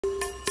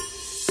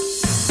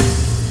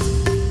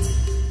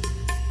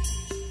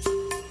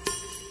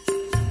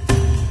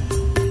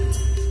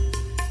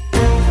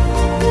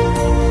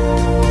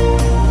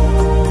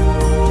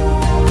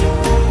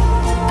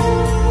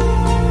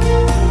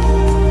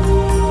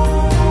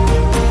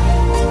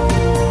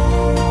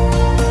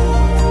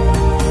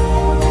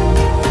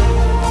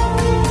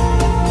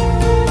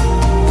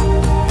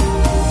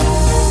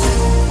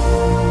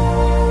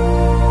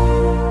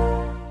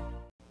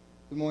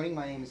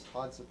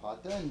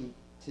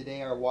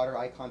Today our water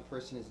icon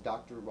person is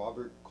Dr.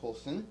 Robert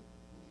Coulson.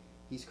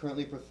 He's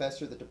currently a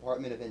professor at the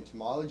Department of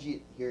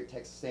Entomology here at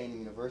Texas A&M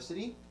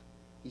University.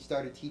 He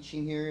started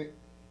teaching here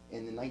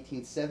in the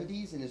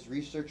 1970s, and his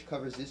research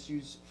covers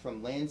issues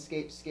from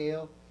landscape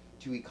scale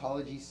to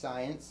ecology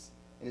science,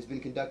 and has been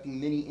conducting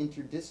many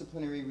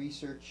interdisciplinary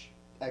research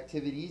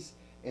activities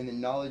in the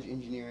Knowledge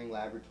Engineering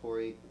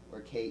Laboratory, or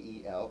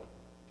KEL.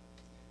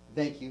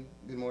 Thank you.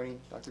 Good morning,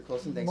 Dr.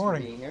 Coulson. Thanks for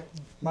being here.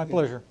 My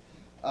pleasure.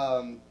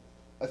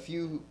 A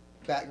few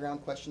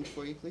background questions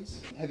for you,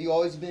 please. Have you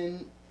always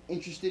been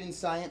interested in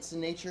science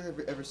and nature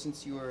ever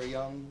since you were a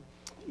young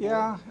boy?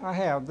 Yeah, I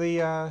have.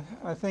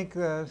 I think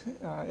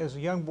as a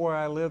young boy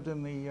I lived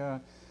in the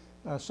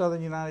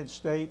southern United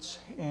States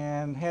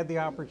and had the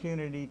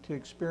opportunity to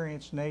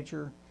experience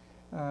nature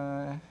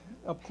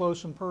up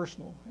close and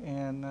personal,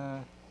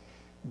 and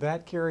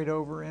that carried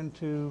over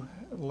into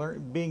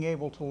being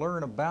able to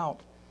learn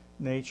about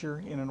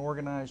nature in an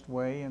organized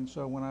way. And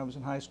so when I was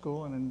in high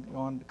school and then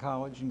on to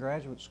college and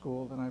graduate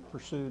school, then I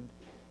pursued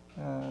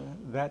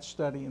that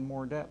study in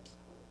more depth.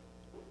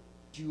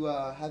 Did you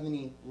have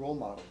any role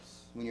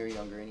models when you were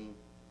younger? Anybody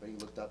you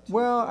looked up to?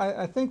 Well,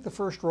 I think the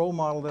first role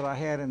model that I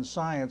had in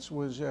science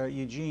was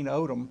Eugene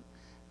Odom,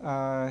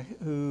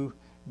 who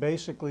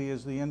basically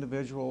is the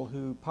individual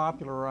who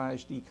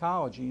popularized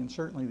ecology, and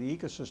certainly the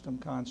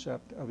ecosystem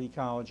concept of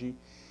ecology.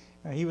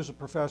 He was a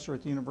professor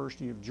at the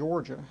University of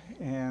Georgia,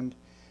 and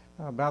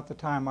about the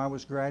time I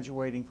was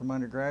graduating from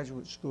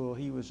undergraduate school,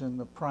 he was in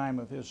the prime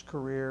of his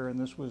career, and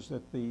this was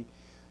at the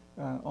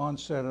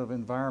onset of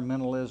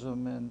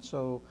environmentalism. And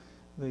so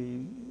the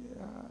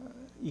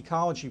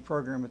ecology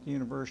program at the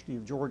University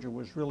of Georgia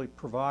was really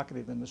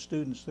provocative, and the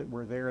students that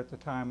were there at the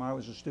time I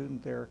was a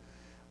student there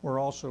were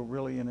also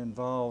really an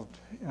involved,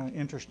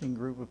 interesting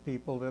group of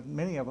people that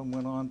many of them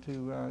went on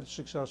to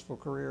successful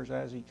careers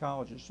as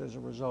ecologists as a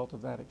result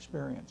of that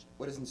experience.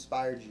 What has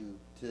inspired you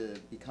to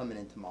become an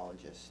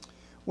entomologist?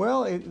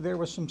 Well, there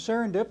was some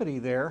serendipity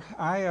there.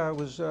 I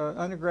was an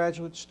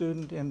undergraduate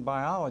student in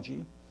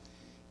biology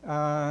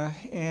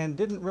and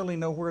didn't really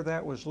know where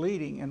that was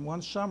leading. And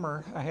one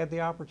summer I had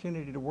the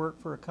opportunity to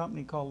work for a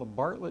company called the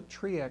Bartlett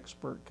Tree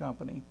Expert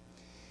Company.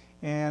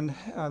 And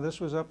this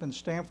was up in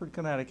Stamford,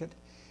 Connecticut.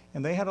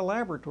 And they had a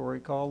laboratory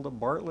called the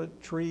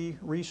Bartlett Tree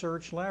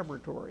Research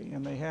Laboratory.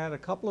 And they had a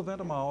couple of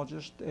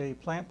entomologists, a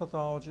plant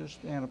pathologist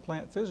and a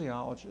plant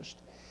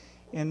physiologist.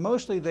 And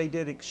mostly they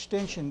did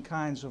extension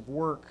kinds of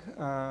work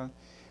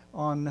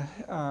on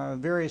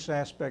various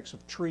aspects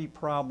of tree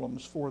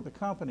problems for the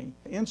company.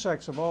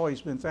 Insects have always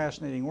been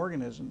fascinating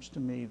organisms to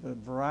me. The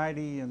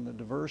variety and the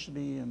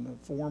diversity and the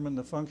form and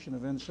the function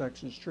of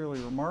insects is truly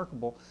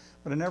remarkable,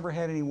 but I never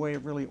had any way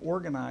of really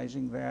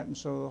organizing that, and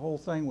so the whole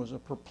thing was a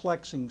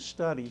perplexing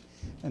study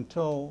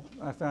until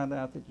I found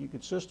out that you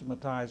could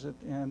systematize it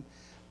and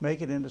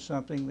make it into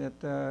something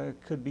that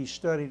could be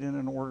studied in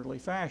an orderly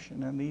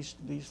fashion. And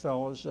these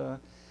fellows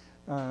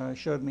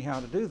showed me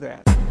how to do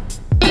that.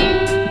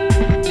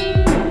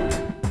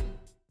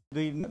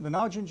 The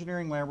Knowledge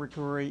Engineering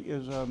Laboratory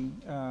is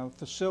a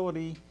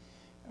facility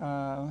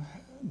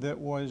that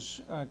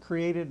was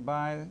created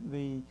by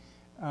the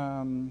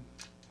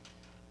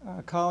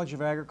College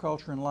of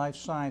Agriculture and Life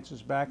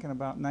Sciences back in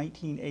about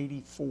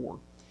 1984.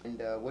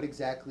 And what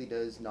exactly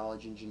does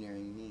knowledge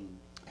engineering mean?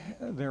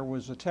 There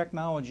was a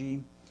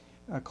technology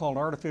called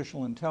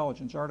artificial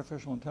intelligence.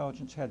 Artificial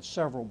intelligence had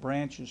several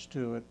branches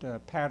to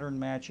it. Pattern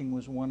matching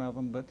was one of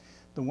them, but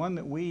the one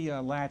that we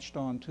latched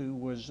onto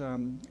was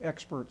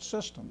expert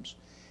systems.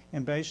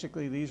 And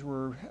basically these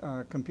were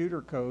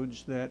computer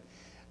codes that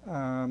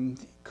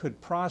could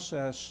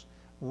process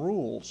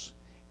rules.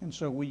 And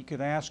so we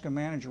could ask a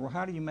manager, well,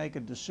 how do you make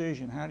a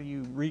decision? How do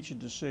you reach a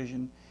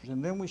decision?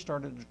 And then we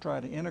started to try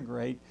to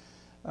integrate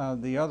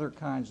the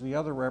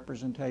other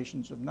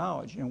representations of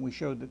knowledge, and we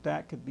showed that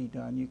that could be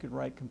done. You could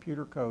write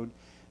computer code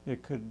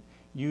that could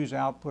use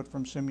output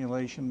from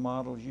simulation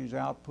models, use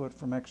output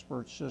from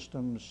expert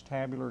systems,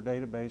 tabular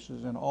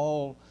databases, and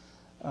all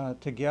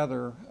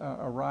together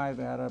arrive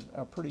at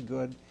a pretty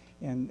good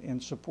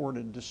and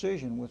supported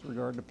decision with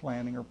regard to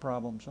planning or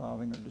problem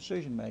solving or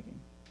decision making.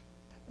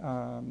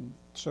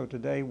 So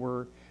today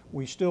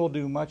we still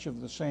do much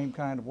of the same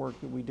kind of work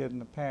that we did in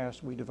the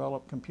past. We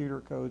develop computer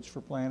codes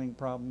for planning,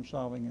 problem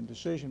solving, and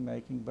decision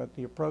making, but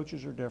the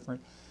approaches are different.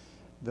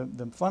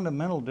 The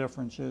fundamental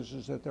difference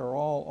is that they're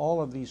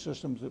all of these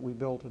systems that we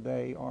build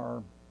today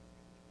are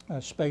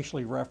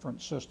spatially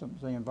referenced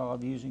systems. They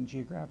involve using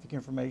geographic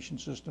information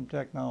system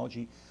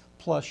technology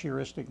plus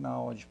heuristic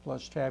knowledge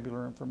plus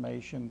tabular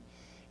information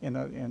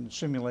and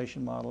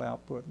simulation model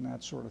output and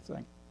that sort of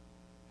thing.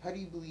 How do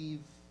you believe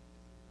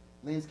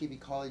landscape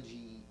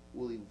ecology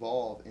will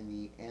evolve in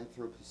the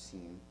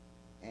Anthropocene,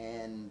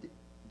 and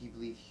do you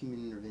believe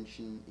human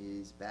intervention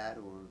is bad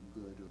or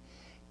good?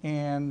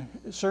 And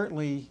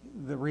certainly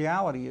the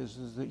reality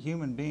is that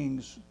human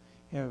beings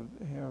have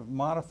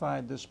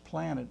modified this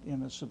planet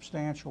in a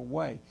substantial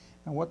way.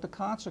 And what the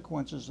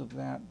consequences of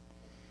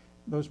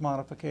those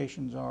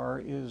modifications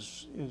are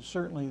is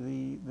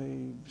certainly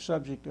the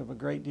subject of a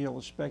great deal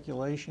of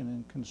speculation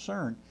and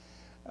concern.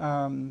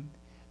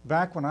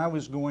 Back when I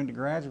was going to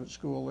graduate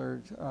school,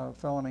 there's a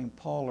fellow named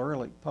Paul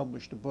Ehrlich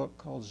published a book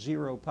called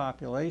Zero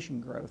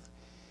Population Growth.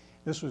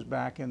 This was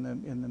back in the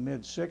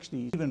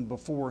mid-60s. Even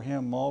before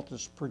him,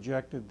 Malthus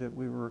projected that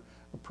we were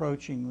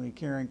approaching the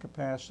carrying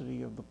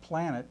capacity of the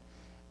planet,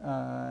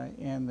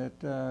 and that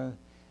the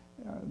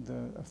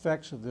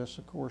effects of this,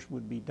 of course,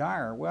 would be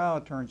dire. Well,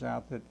 it turns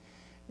out that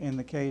in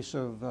the case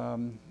of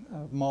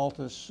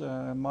Malthus,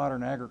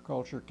 modern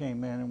agriculture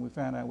came in, and we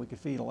found out we could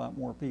feed a lot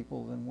more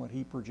people than what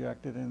he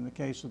projected. In the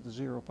case of the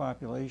zero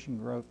population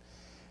growth,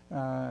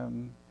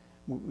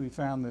 we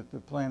found that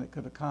the planet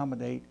could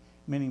accommodate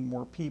many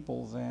more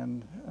people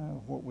than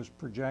what was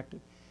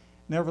projected.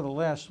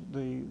 Nevertheless,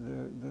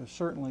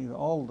 certainly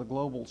all of the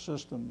global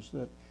systems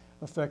that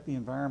affect the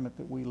environment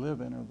that we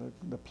live in, or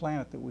the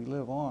planet that we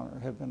live on, or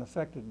have been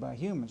affected by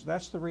humans.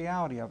 That's the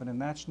reality of it,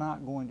 and that's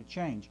not going to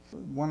change.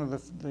 One of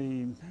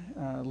the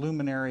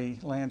luminary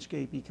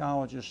landscape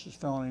ecologists is a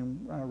fellow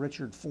named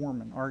Richard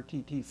Foreman,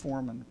 R.T.T.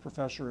 Foreman,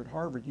 professor at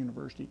Harvard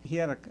University. He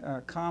had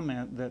a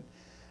comment that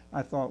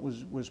I thought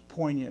was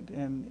poignant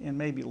and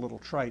maybe a little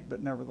trite,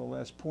 but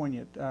nevertheless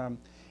poignant.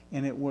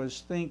 And it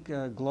was, think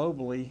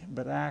globally,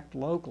 but act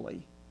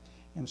locally.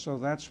 And so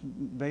that's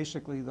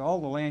basically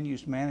all the land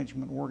use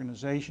management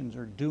organizations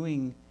are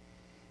doing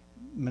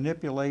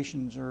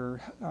manipulations or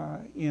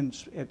in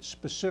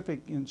specific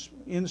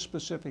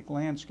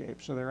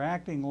landscapes. So they're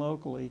acting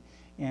locally,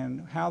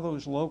 and how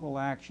those local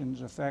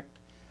actions affect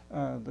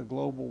the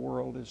global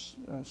world is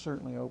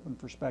certainly open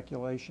for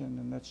speculation,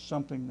 and that's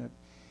something that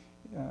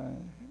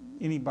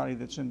anybody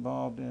that's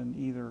involved in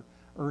either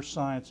earth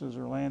sciences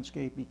or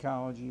landscape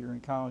ecology or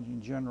ecology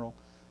in general,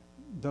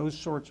 those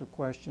sorts of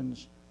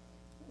questions.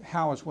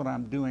 How is what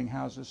I'm doing,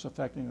 how is this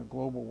affecting a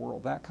global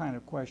world? That kind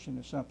of question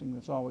is something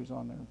that's always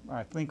on their,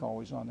 I think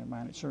always on their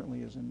mind. It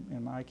certainly is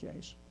in my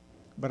case.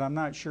 But I'm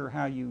not sure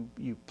how you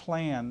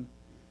plan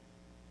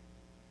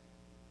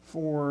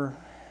for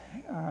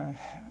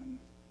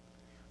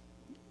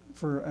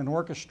an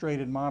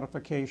orchestrated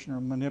modification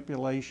or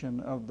manipulation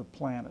of the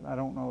planet. I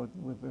don't know,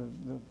 with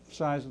the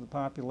size of the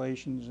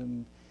populations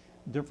and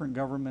different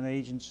government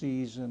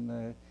agencies and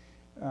the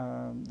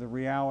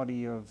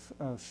reality of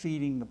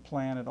feeding the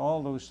planet,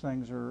 all those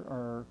things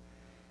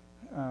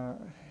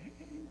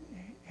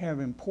have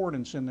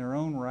importance in their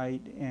own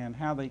right, and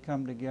how they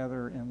come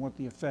together and what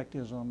the effect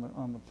is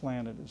on the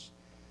planet is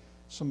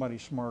somebody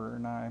smarter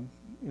than I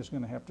is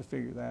going to have to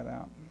figure that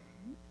out.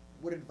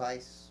 What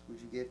advice would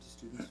you give to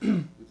students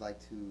who would like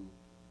to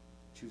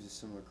choose a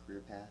similar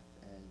career path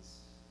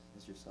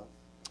as yourself?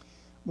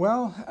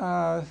 Well,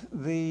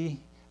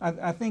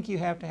 I think you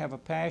have to have a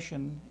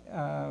passion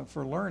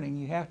for learning.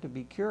 You have to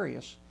be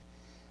curious.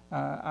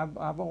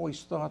 I've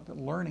always thought that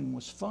learning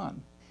was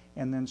fun.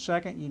 And then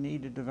second, you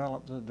need to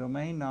develop the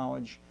domain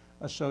knowledge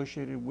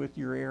associated with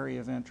your area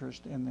of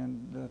interest. And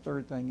then the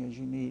third thing is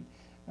you need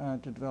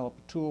to develop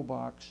a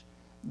toolbox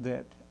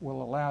that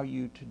will allow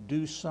you to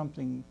do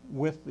something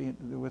with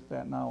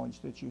that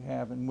knowledge that you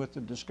have, and with the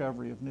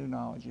discovery of new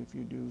knowledge if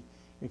you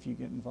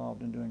get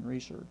involved in doing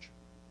research.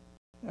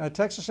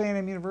 Texas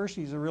A&M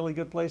University is a really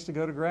good place to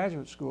go to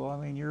graduate school. I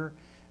mean, your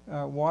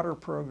water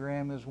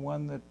program is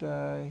one that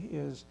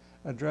is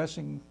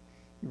addressing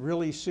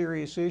really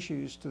serious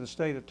issues to the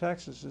state of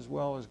Texas as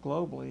well as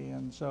globally.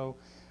 And so,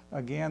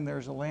 again,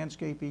 there's a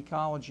landscape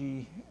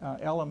ecology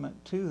element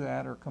to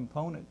that, or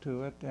component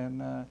to it.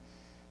 And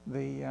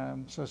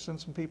so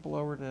send some people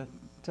over to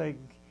take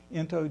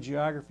Into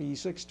Geography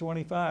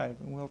 625,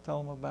 and we'll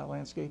tell them about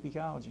landscape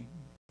ecology.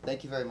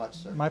 Thank you very much,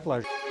 sir. My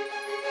pleasure.